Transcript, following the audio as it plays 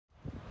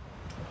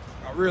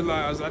I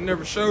realized I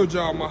never showed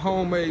y'all my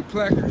homemade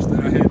placards that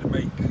I had to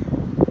make.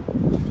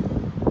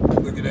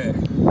 Look at that.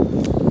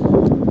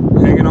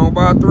 Hanging on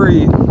by a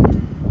thread.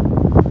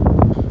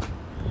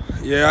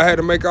 Yeah, I had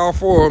to make all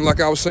 4 of them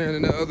like I was saying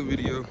in that other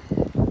video.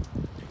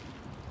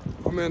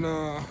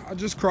 I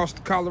just crossed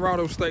the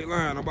Colorado state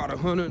line. I'm about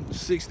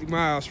 160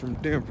 miles from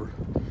Denver.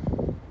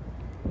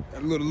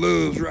 Got a little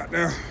Love's right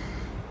now.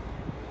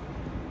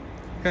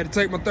 Had to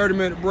take my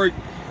 30-minute break.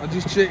 I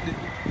just checked it.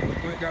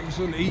 Went got me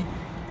something to eat.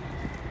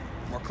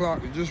 My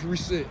clock is just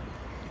reset.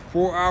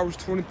 4 hours,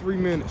 23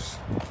 minutes.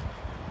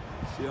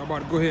 See, I'm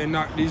about to go ahead and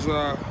knock these.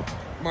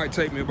 Might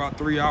take me about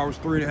 3 hours,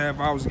 3.5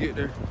 hours to get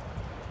there.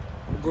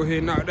 I'll go ahead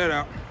and knock that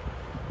out.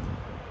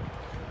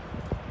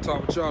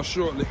 Talk with y'all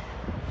shortly.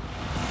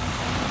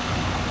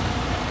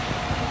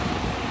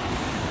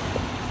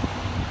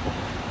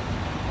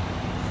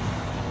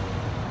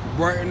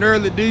 Bright and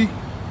early, D.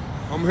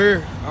 I'm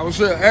here. I was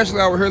here.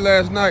 Actually, I was here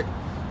last night.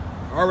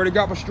 I already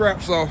got my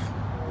straps off.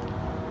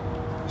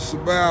 It's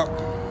about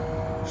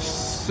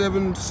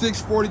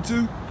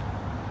 6:42,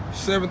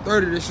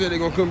 7:30. They said they're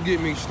gonna come get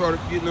me.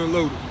 Started getting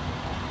unloaded.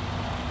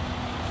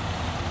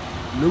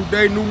 New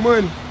day, new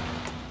money.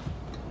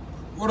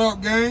 What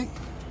up, gang?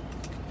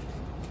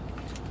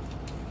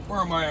 Where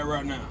am I at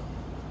right now?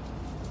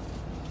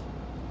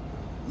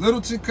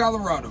 Littleton,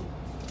 Colorado.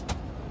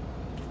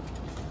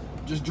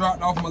 Just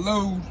dropped off my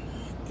load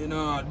in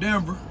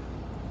Denver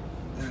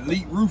at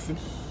Elite Roofing.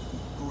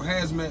 Or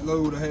hazmat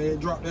load I had,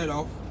 dropped that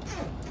off.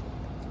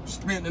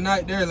 Spent the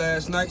night there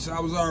last night, so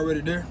I was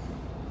already there.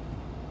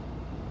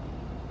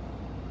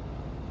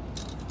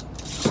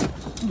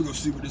 Let me go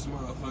see what this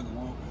motherfucker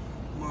wants.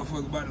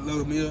 Motherfucker about to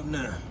load me up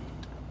now.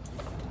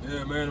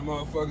 Yeah, man, the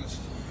motherfuckers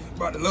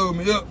about to load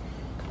me up.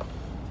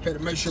 Had to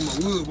make sure my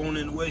wood won't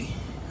in the way.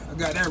 I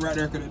got that right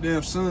there because the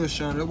damn sun's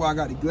shining. That's why I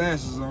got the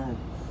glasses on.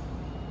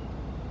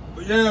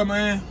 But yeah,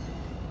 man,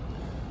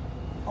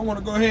 I want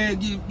to go ahead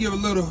and give a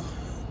little.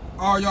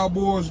 All y'all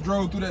boys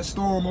drove through that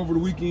storm over the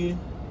weekend.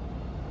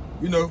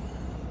 You know,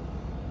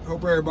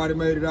 hope everybody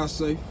made it out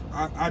safe.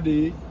 I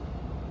did.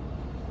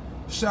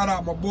 Shout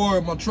out my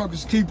boy, my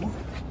trucker's keeper.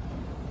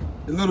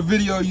 The little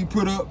video you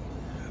put up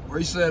where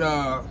he said,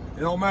 it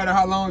don't matter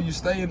how long you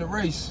stay in the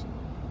race.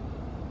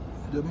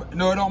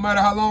 No, it don't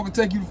matter how long it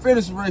take you to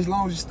finish the race as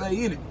long as you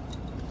stay in it.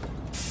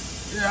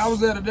 Yeah, I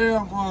was at a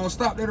damn,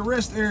 stopped at a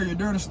rest area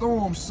during the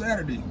storm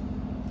Saturday.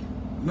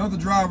 Another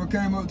driver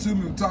came up to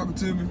me, was talking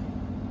to me.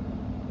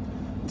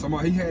 Talking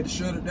about he had to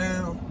shut it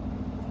down.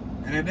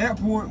 And at that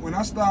point, when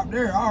I stopped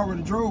there, I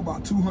already drove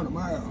about 200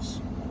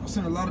 miles. I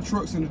seen a lot of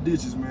trucks in the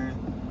ditches, man.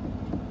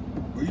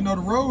 But you know,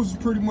 the roads is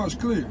pretty much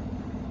clear.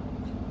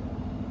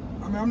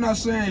 I mean, I'm not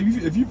saying,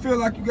 if you feel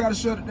like you gotta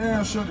shut it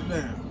down, shut it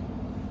down.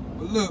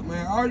 But look,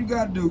 man, all you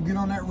gotta do, get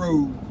on that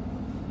road.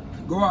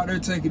 Go out there,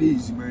 take it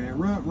easy, man.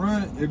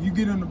 Run it. If you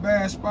get in a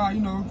bad spot,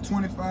 you know,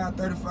 25,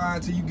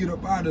 35 till you get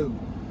up out of it.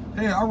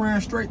 Hell, I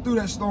ran straight through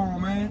that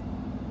storm, man.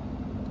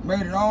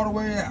 Made it all the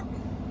way out.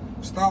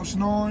 Stopped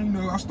snoring, you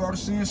know, I started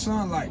seeing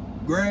sunlight,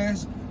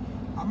 grass.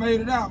 I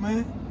made it out,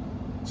 man.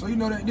 So, you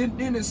know,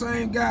 then the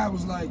same guy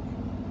was like,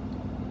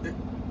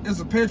 there's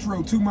a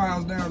Petro 2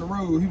 miles down the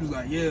road. He was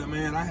like, yeah,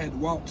 man, I had to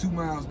walk 2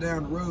 miles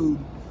down the road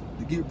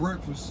to get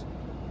breakfast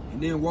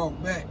and then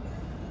walk back.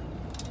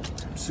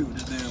 Let's see what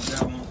this damn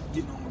guy wants.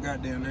 Getting on my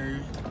goddamn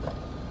area.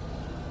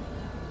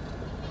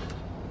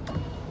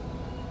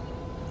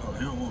 Oh,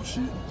 he don't want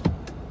shit.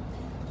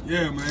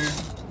 Yeah, man.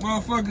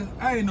 Motherfucker,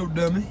 I ain't no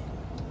dummy.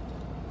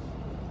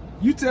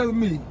 You telling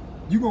me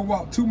you gonna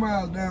walk 2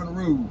 miles down the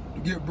road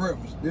to get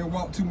breakfast, then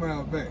walk 2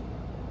 miles back.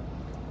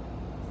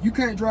 You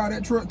can't drive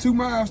that truck 2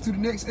 miles to the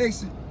next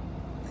exit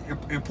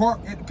and park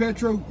at the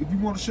Petro if you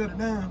want to shut it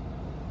down.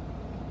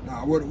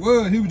 Nah, what it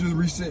was, he was just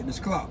resetting his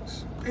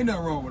clocks. Ain't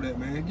nothing wrong with that,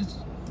 man. Just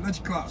let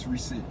your clocks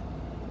reset.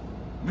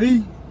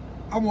 Me,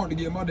 I want to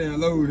get my damn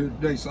load here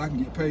today so I can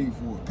get paid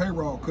for it.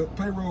 Payroll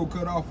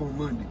cut off on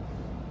Monday.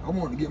 I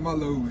want to get my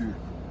load here.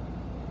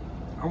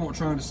 I want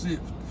trying to sit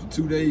for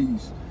 2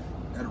 days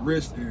at a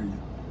rest area.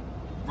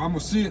 If I'm gonna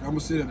sit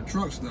at a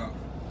truck stop.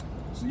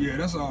 So yeah,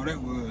 that's all that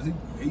was.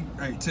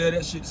 Hey, tell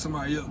that shit to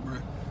somebody else, bro.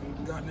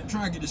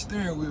 Trying to get the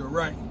steering wheel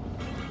right.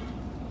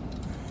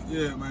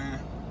 Yeah,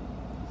 man.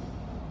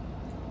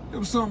 It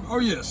was something. Oh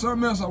yeah,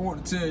 something else I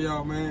want to tell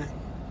y'all, man.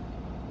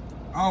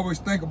 I always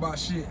think about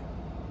shit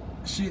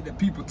that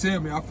people tell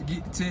me. I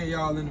forget to tell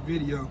y'all in the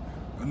video.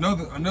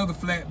 Another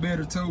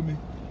flatbedder told me.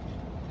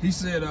 He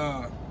said,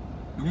 that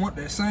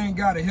same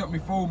guy that helped me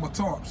fold my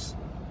tarps.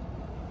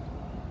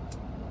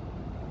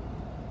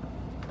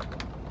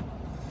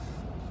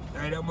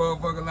 Hey, that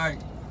motherfucker like,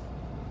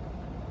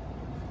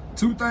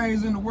 2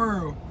 things in the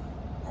world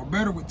are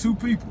better with 2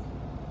 people.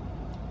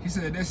 He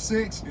said that's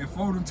sex and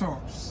folding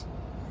tarps.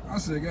 I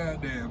said,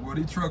 goddamn, boy,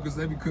 these truckers,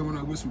 they be coming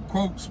up with some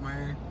quotes,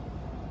 man.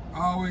 I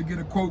always get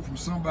a quote from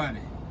somebody.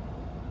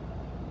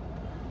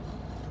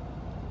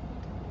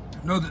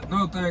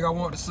 Another thing I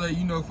want to say,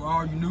 you know, for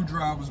all you new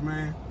drivers,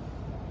 man,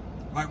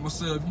 like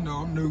myself, you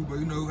know, I'm new, but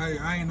you know, hey,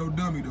 I ain't no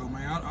dummy though,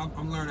 man.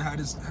 I'm learning how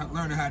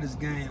this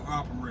game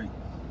operate.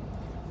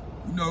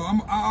 You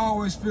know, I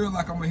always feel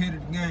like I'm ahead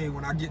of the game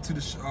when I get to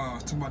the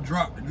to my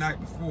drop the night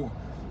before.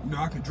 You know,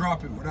 I can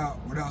drop it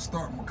without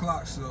starting my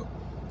clocks up,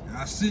 and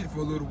I sit for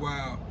a little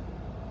while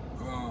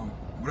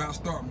without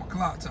starting my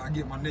clock till I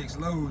get my next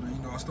load, and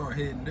you know I start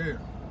heading there.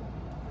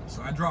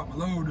 So I dropped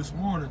my load this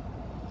morning.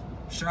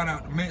 Shout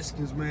out to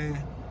Mexicans, man.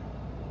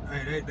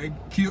 Hey, they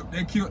killed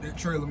that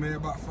trailer, man.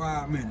 About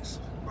 5 minutes,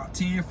 about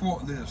 10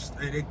 forklifts.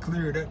 Hey, they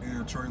cleared that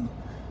damn trailer,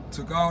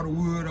 took all the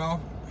wood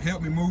off,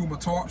 helped me move my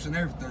tarps and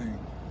everything.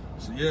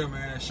 So yeah,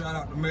 man, shout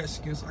out to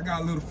Mexicans. I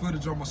got a little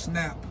footage on my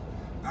snap.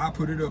 I'll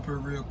put it up here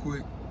real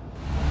quick.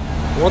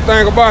 One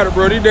thing about it,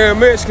 bro, these damn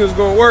Mexicans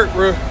gonna work,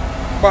 bro.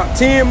 About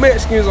 10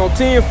 Mexicans on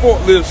 10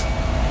 forklifts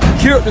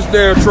killed this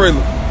damn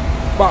trailer.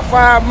 About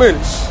 5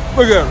 minutes.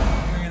 Look at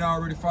them. If you ain't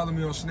already follow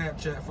me on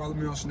Snapchat, follow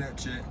me on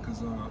Snapchat,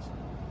 cause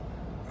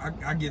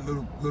I get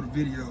little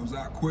videos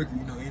out quicker.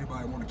 You know,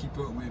 anybody want to keep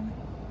up with me.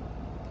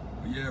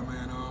 But yeah,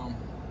 man.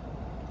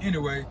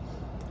 Anyway,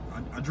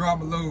 I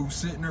dropped my load,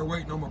 sitting there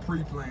waiting on my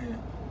pre-plan.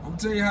 I'm gonna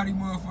tell you how these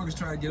motherfuckers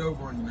try to get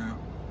over on you now.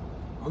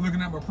 I'm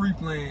looking at my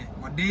pre-plan,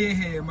 my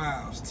deadhead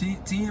miles,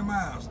 10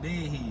 miles,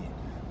 deadhead.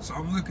 So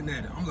I'm looking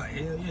at it. I'm like,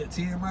 hell yeah,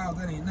 10 miles,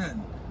 that ain't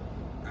nothing.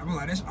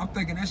 I'm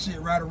thinking that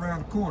shit right around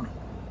the corner.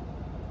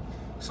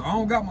 So I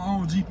don't got my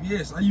own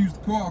GPS. I use the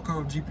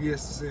Qualcomm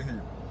GPS to sit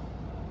here.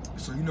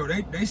 So you know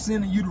they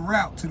sending you the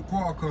route to the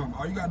Qualcomm.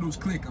 All you gotta do is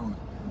click on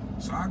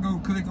it. So I go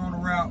click on the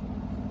route,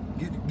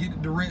 get the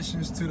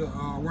directions to the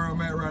where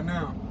I'm at right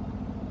now.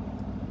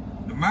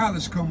 The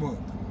mileage come up.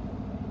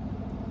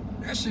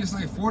 That shit's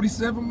like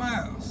 47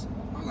 miles.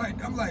 I'm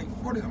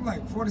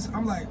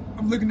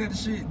looking at the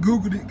shit,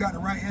 Googled it, got the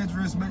right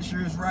address, make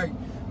sure it's right.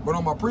 But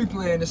on my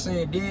pre-plan, it's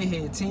saying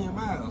deadhead 10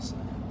 miles.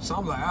 So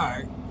I'm like, all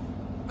right,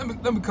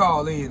 let me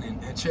call in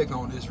and check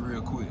on this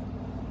real quick.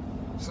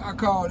 So I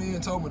called in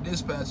and told my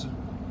dispatcher,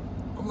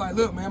 I'm like,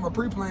 look, man, my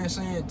pre-plan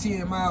saying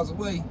 10 miles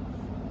away,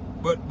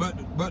 but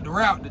the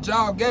route that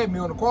y'all gave me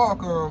on the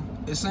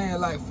Qualcomm is saying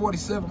like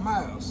 47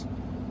 miles.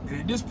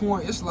 And at this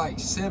point, it's like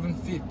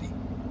 7:50.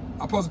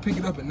 I'm supposed to pick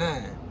it up at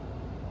 9.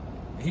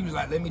 And he was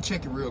like, let me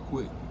check it real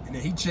quick. And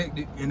then he checked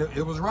it, and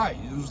it was right.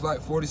 It was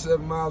like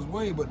 47 miles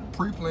away, but the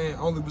pre-plan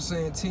only was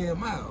saying 10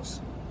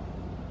 miles.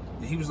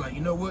 And he was like,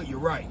 you know what, you're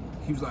right.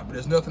 He was like, but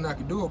there's nothing I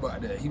can do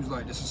about that. He was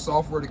like, this is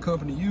software the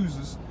company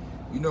uses,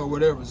 you know,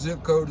 whatever,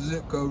 zip code to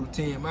zip code,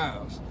 10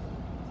 miles.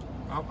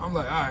 I'm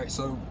like, all right,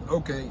 so,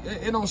 okay.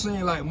 It don't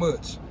seem like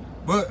much,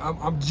 but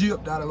I'm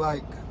gypped out of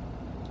like,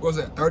 what was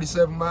that,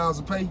 37 miles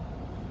of pay?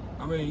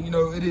 I mean, you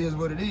know, it is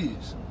what it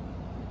is.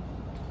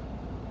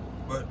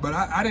 But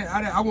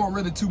I wasn't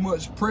really too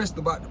much pressed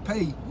about the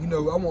pay. You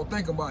know, I won't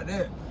think about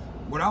that.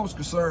 What I was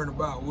concerned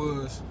about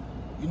was,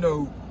 you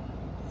know,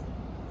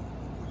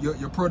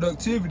 your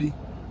productivity.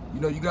 You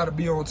know, you got to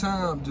be on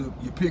time to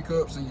your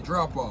pickups and your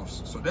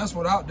drop-offs. So that's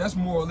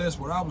more or less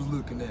what I was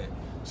looking at.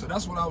 So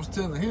that's what I was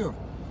telling him.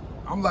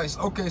 I'm like,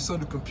 okay, so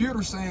the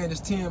computer's saying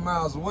it's 10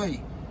 miles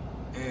away,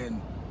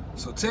 and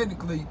so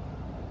technically,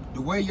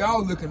 the way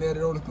y'all looking at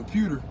it on the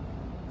computer,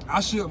 I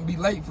shouldn't be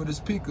late for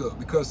this pickup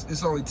because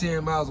it's only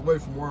 10 miles away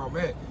from where I'm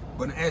at.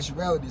 But in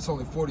actuality, it's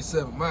only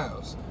 47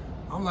 miles.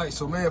 I'm like,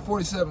 so man,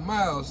 47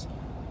 miles,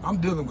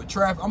 I'm dealing with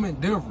traffic. I'm in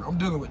Denver. I'm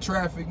dealing with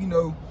traffic, you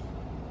know.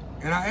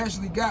 And I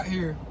actually got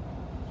here.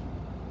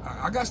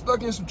 I got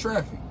stuck in some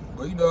traffic.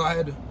 But, you know, I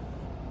had to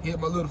hit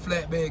my little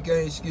flatbed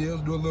gang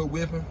skills, do a little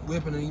whipping,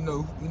 and you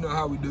know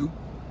how we do.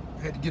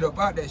 I had to get up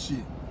out that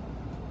shit.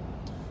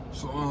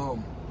 So,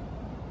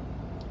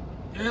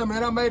 yeah,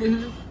 man, I made it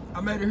here.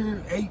 I made it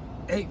here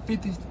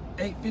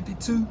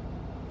 8:52.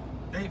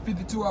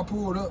 I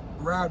pulled up,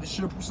 arrived at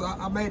Shipper, so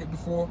I made it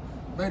before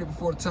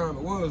the time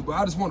it was. But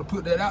I just want to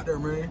put that out there,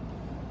 man.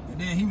 And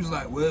then he was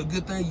like, well,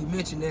 good thing you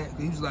mentioned that.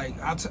 He was like,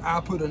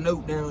 I'll put a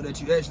note down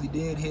that you actually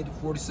did hit the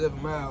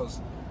 47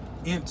 miles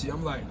empty.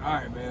 I'm like, all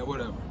right, man,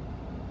 whatever.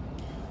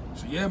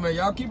 So yeah, man,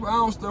 y'all keep an eye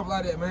on stuff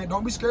like that, man.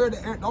 Don't be scared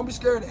to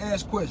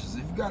ask questions.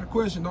 If you got a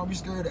question, don't be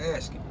scared to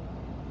ask it.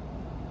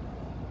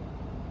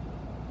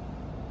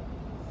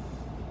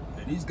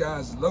 These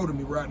guys loaded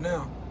me right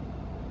now.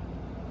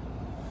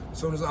 As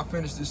soon as I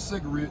finish this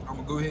cigarette, I'm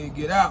gonna go ahead and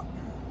get out,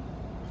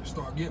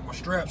 start getting my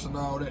straps and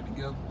all that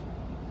together.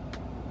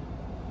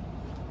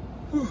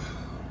 Whew.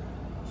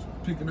 So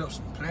picking up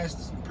some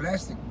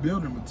plastic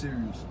building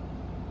materials,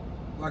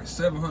 like a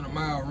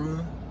 700-mile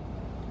run.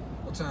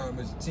 What time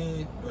is it?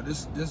 10? No,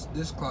 this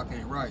clock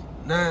ain't right.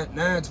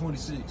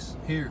 9:26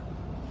 here.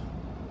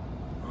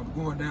 I'm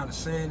going down to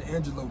San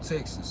Angelo,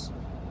 Texas.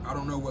 I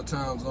don't know what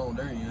time zone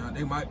they're in.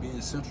 They might be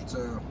in Central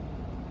Time.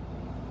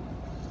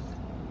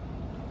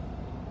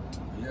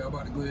 Yeah, I'm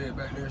about to go ahead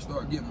back there and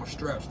start getting my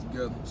straps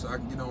together so I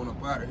can get on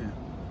up out of here.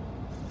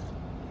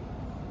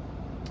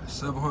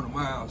 700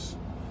 miles.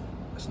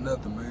 That's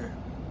nothing, man.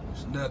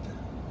 It's nothing.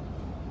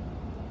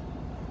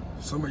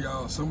 Some of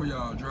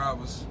y'all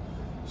drivers,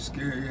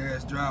 scary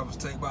ass drivers,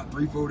 take about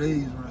 3-4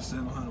 days to run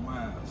 700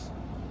 miles.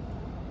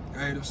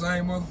 Hey, the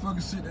same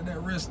motherfuckers sitting at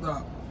that rest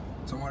stop,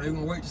 talking about they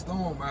gonna wait the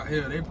storm out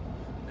here. They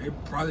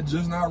probably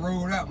just not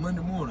rolled out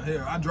Monday morning.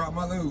 Hell, I dropped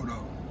my load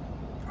off.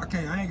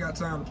 I ain't got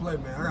time to play,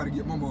 man. I gotta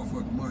get my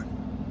motherfucking money.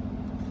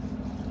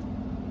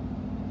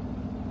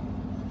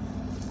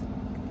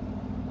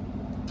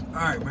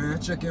 Alright, man,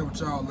 check in with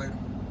y'all later.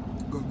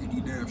 Go get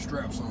these damn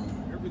straps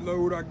on. Every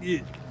load I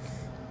get,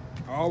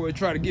 I always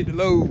try to get the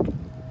load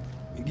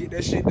and get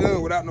that shit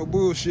done without no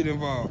bullshit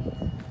involved.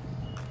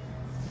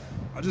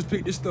 I just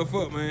picked this stuff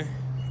up, man.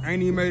 I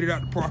ain't even made it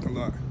out the parking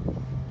lot.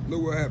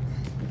 Look what happened.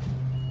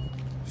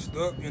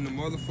 Stuck in the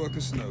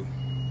motherfucking snow.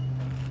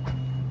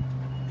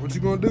 What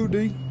you gonna do,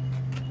 D?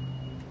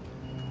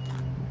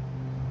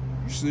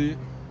 You see it?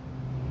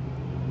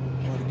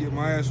 I'm gonna get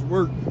my ass to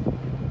work.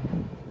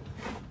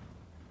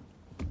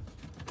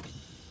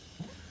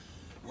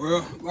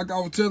 Well, like I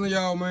was telling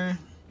y'all, man,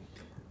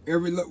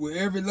 with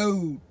every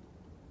load,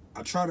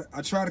 I try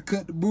to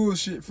cut the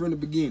bullshit from the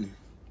beginning.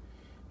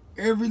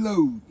 Every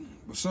load,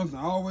 but something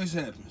always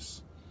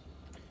happens.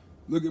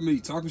 Look at me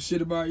talking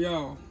shit about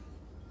y'all,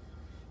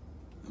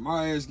 and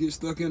my ass gets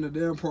stuck in the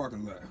damn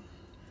parking lot.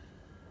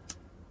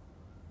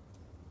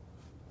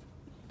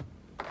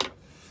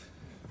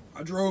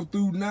 I drove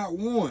through not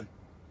one,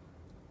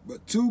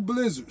 but two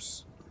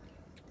blizzards.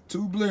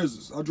 Two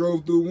blizzards. I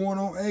drove through one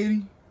on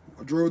 80.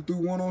 I drove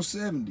through one on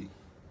 70.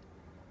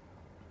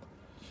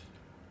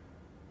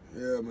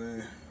 Yeah,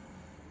 man.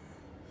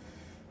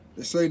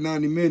 They say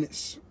 90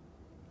 minutes.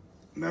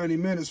 90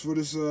 minutes for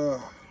this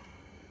tow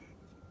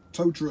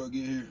truck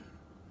get here.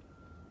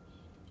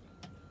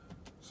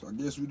 So I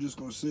guess we're just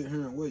gonna sit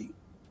here and wait.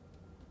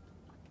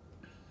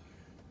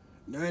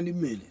 90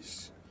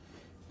 minutes.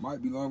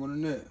 Might be longer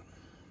than that.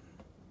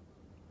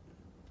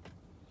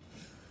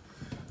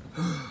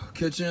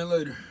 Catch in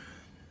later.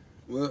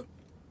 Well,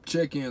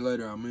 check in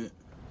later, I meant.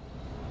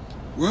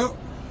 Well,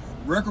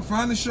 record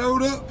finally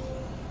showed up.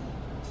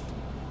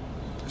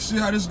 Let's see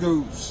how this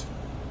goes.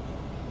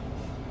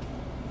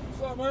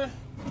 What's up, man?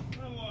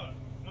 Not a lot.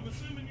 I'm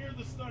assuming you're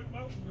the stuck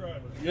Melton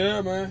driver.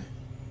 Yeah, man.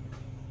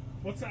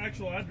 What's the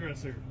actual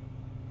address here?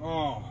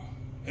 Oh,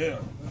 yeah.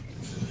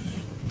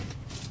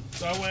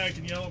 So that way I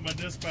can yell at my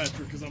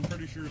dispatcher, because I'm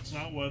pretty sure it's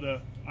not what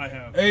I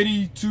have.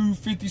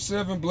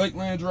 8257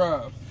 Blakeland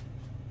Drive.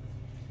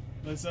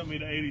 They sent me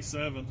to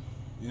 87.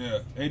 Yeah,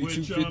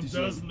 8257. Which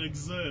doesn't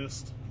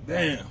exist.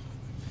 Damn.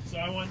 So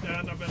I went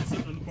down, I've been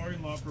sitting in the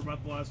parking lot for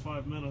about the last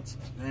 5 minutes.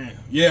 Damn.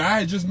 Yeah, I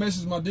had just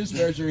messaged my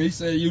dispatcher and he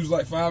said he was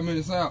like 5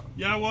 minutes out.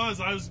 Yeah, I was.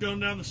 I was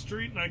going down the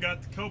street and I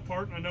got to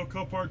Copart, and I know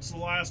Copart's the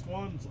last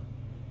one.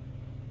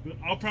 But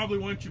I'll probably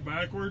want you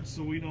backwards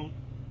so we don't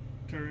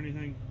tear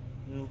anything.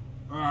 You know.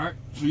 Alright,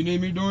 so you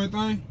need me to do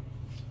anything?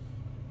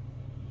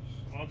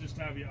 I'll just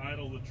have you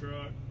idle the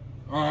truck.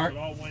 Alright.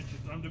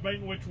 I'm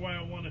debating which way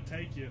I want to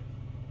take you.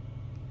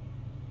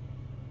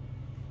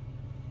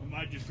 I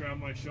might just grab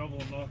my shovel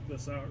and knock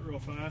this out real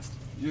fast.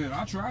 Yeah,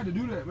 I tried to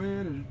do that,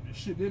 man, and the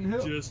shit didn't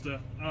help.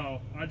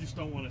 I just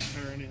don't want to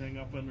tear anything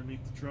up underneath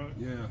the truck.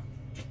 Yeah.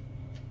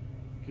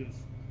 Because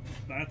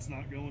that's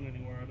not going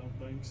anywhere, I don't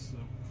think, so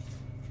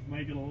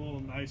make it a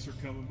little nicer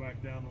coming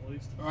back down at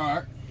least.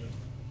 Alright.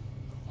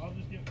 I'll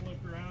just get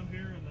flipped around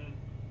here and then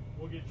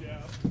we'll get you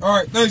out.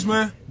 Alright, thanks,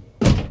 man.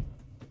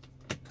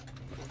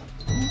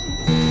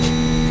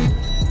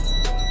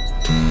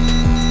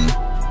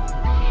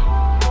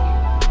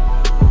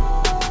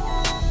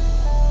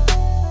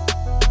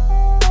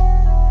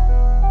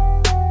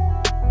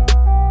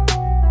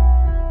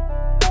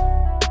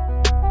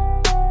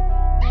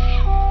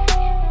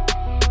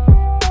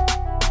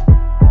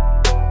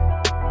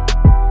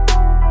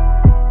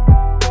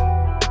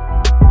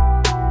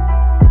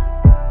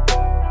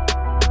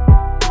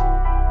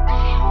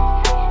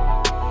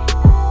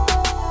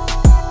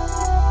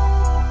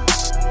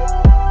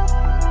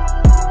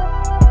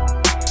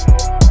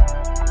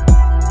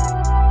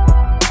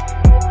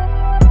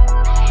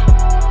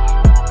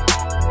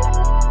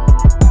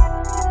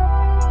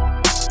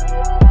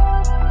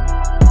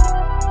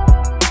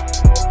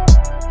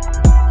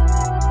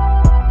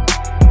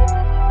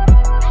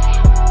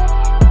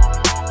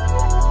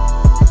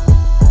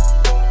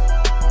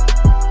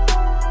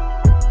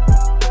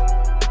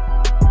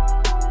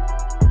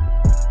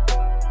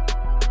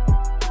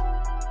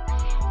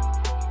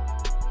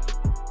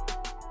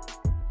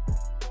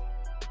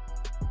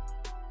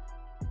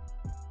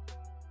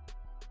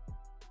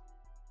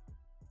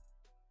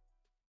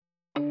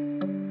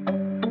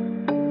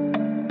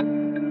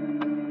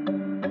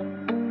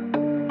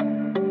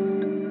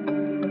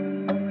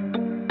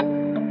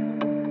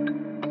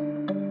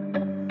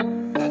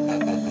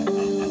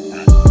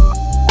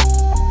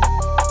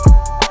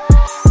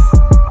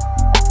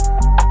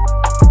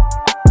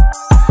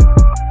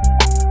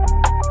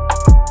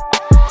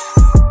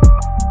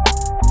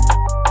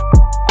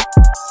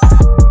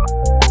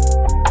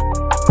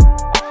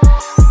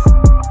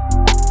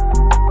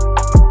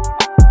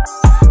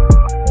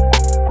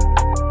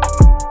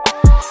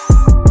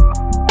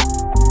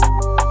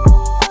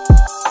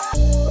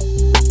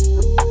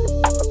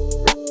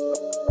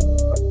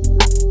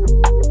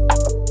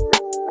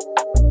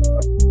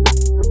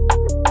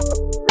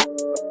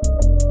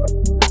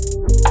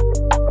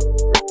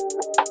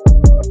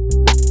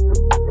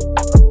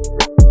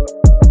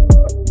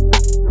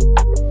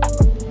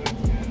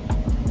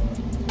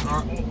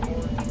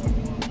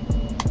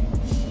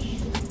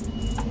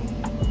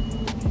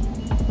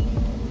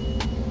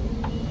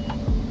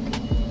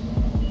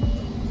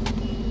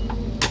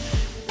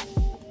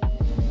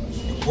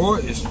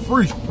 water is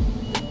free.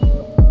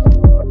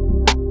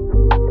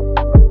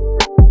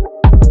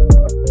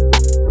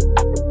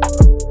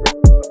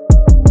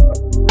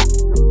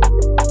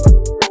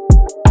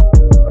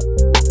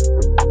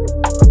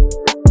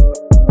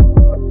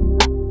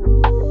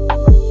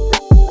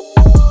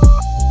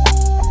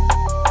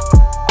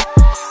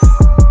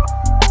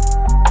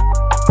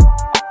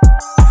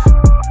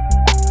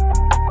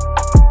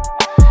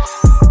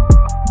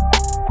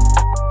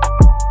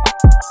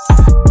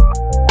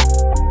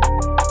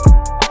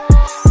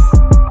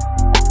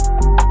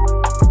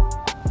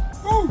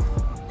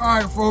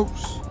 Alright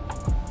folks,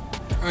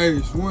 hey,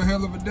 it's one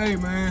hell of a day,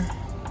 man.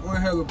 One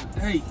hell of a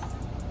day.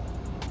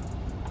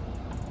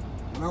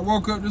 When I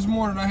woke up this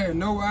morning, I had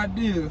no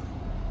idea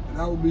that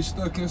I would be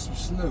stuck in some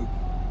snow.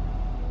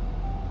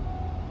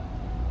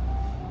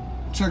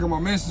 Checking my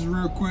message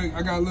real quick.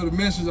 I got a little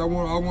message I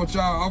want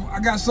y'all, I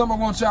got something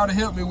I want y'all to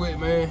help me with,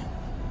 man.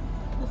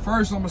 But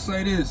first, I'm gonna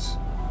say this.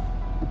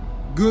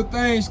 Good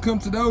things come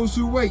to those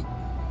who wait.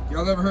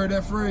 Y'all ever heard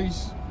that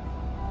phrase?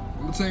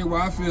 I'm gonna tell you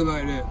why I feel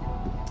like that.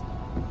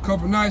 A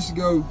couple nights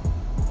ago,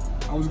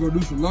 I was gonna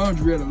do some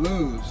laundry at a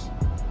Love's.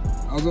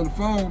 I was on the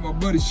phone with my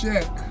buddy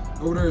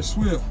Shaq over there at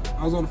Swift.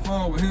 I was on the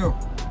phone with him.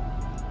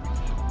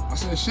 I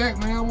said, Shaq,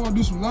 man, I wanna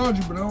do some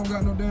laundry, but I don't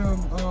got no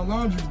damn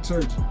laundry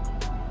detergent.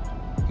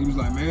 He was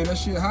like, man, that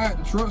shit hot at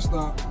the truck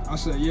stop. I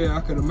said, yeah,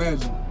 I could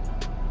imagine.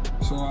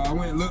 So I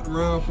went and looked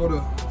around for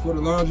the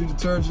laundry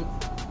detergent.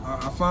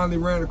 I finally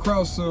ran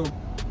across some.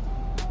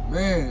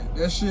 Man,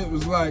 that shit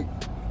was like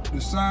the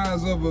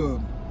size of a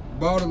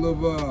bottle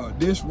of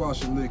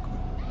dishwasher liquid.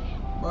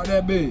 About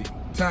that big,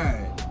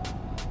 Tide.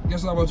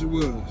 Guess how much it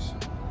was?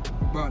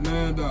 About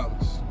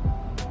 $9.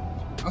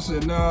 I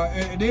said, nah,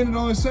 and then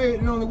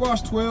it only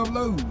washed 12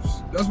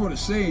 loads. That's what it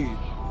said.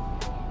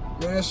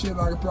 Man, that shit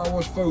like it probably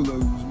washed 4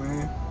 loads,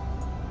 man.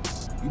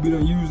 You be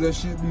done use that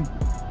shit,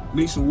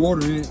 mix some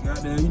water in it,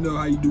 goddamn, you know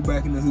how you do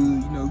back in the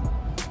hood, you know.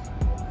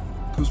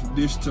 Put some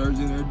dish detergent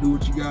in there, do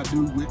what you gotta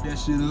do, whip that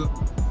shit up.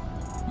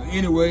 But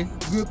anyway,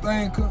 good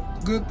things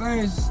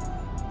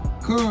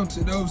come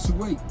to those who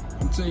wait.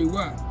 I'll tell you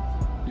why.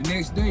 The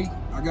next day,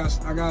 I was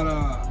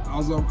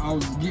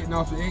getting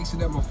off the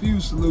exit at my fuel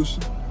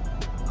solution.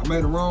 I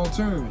made a wrong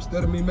turn.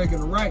 Instead of me making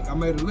a right, I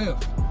made a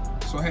left.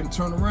 So I had to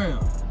turn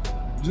around.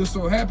 Just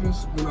so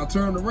happens, when I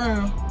turned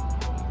around,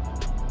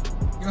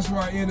 guess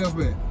where I end up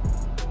at?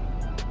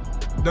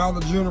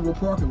 Dollar General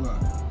parking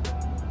lot.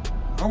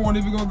 I wasn't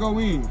even gonna go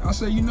in. I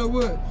said, you know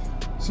what?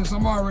 Since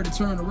I'm already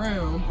turned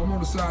around, I'm on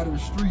the side of the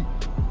street.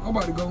 I'm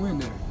about to go in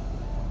there.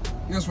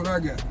 Guess what I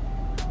got?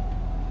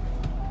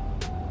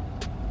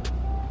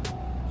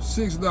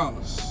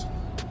 $6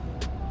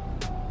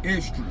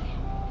 extra.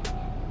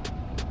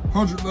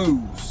 100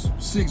 loads,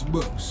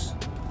 $6.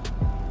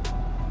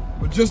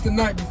 But just the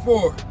night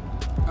before,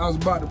 I was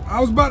about to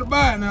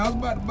buy it now. I was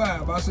about to buy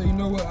it, but I said, you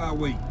know what? I'll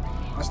wait.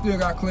 I still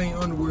got clean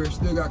underwear,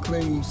 still got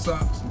clean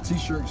socks and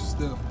t-shirts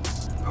and stuff.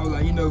 I was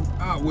like, you know,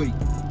 I'll wait.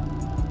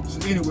 So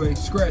anyway,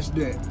 scratch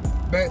that.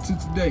 Back to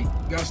today.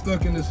 Got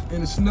stuck in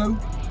the snow.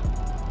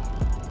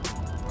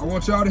 I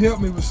want y'all to help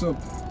me with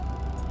something.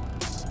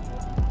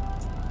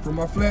 From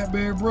my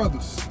flatbed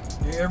brothers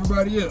and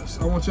everybody else,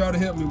 I want y'all to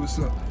help me with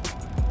something.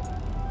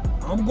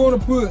 I'm gonna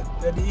put,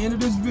 at the end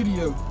of this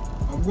video,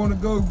 I'm gonna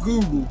go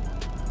Google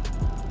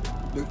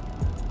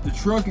the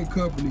trucking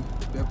company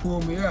that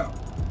pulled me out.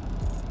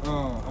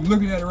 I'm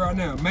looking at it right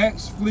now,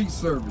 MAXX Fleet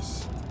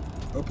Service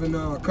up in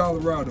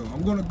Colorado.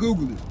 I'm gonna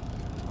Google it.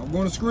 I'm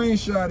gonna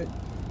screenshot it.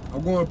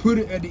 I'm gonna put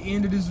it at the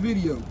end of this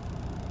video.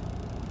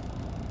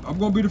 I'm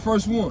gonna be the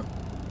first one.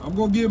 I'm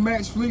gonna give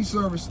MAXX Fleet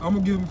Service, I'm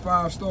gonna give them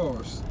 5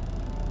 stars.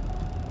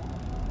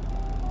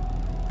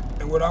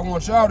 And what I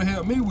want y'all to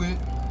help me with,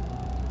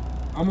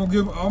 I'm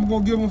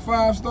gonna give them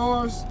 5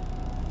 stars,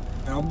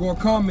 and I'm gonna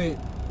comment,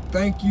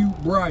 thank you,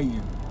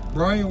 Brian.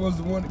 Brian was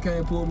the one that came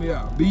and pulled me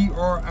out.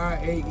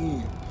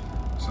 B-R-I-A-N.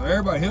 So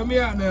everybody help me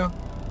out now.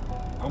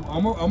 I'm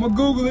gonna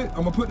Google it.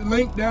 I'm gonna put the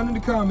link down in the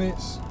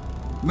comments.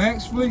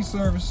 MAXX Fleet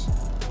Service.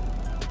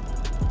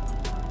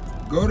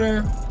 Go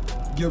there,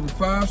 give them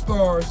 5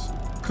 stars,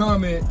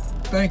 comment,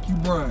 thank you,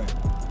 Brian.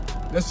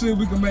 Let's see if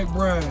we can make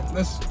Brian.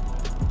 It's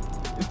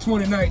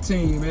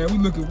 2019, man. We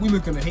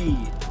looking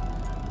ahead.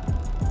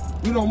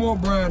 We don't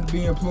want Brian to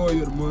be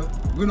employee of the month.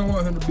 We don't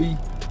want him to be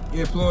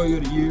employee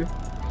of the year.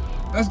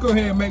 Let's go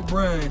ahead and make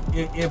Brian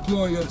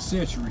employee of the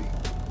century.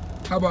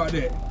 How about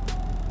that?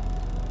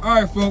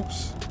 All right,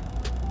 folks.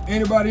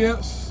 Anybody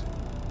else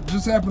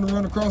just happened to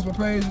run across my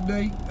page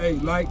today? Hey,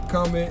 like,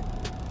 comment,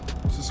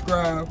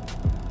 subscribe,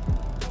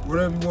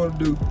 whatever you want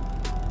to do.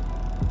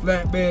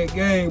 Flatbed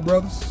gang,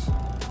 brothers.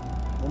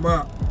 I'm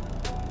out.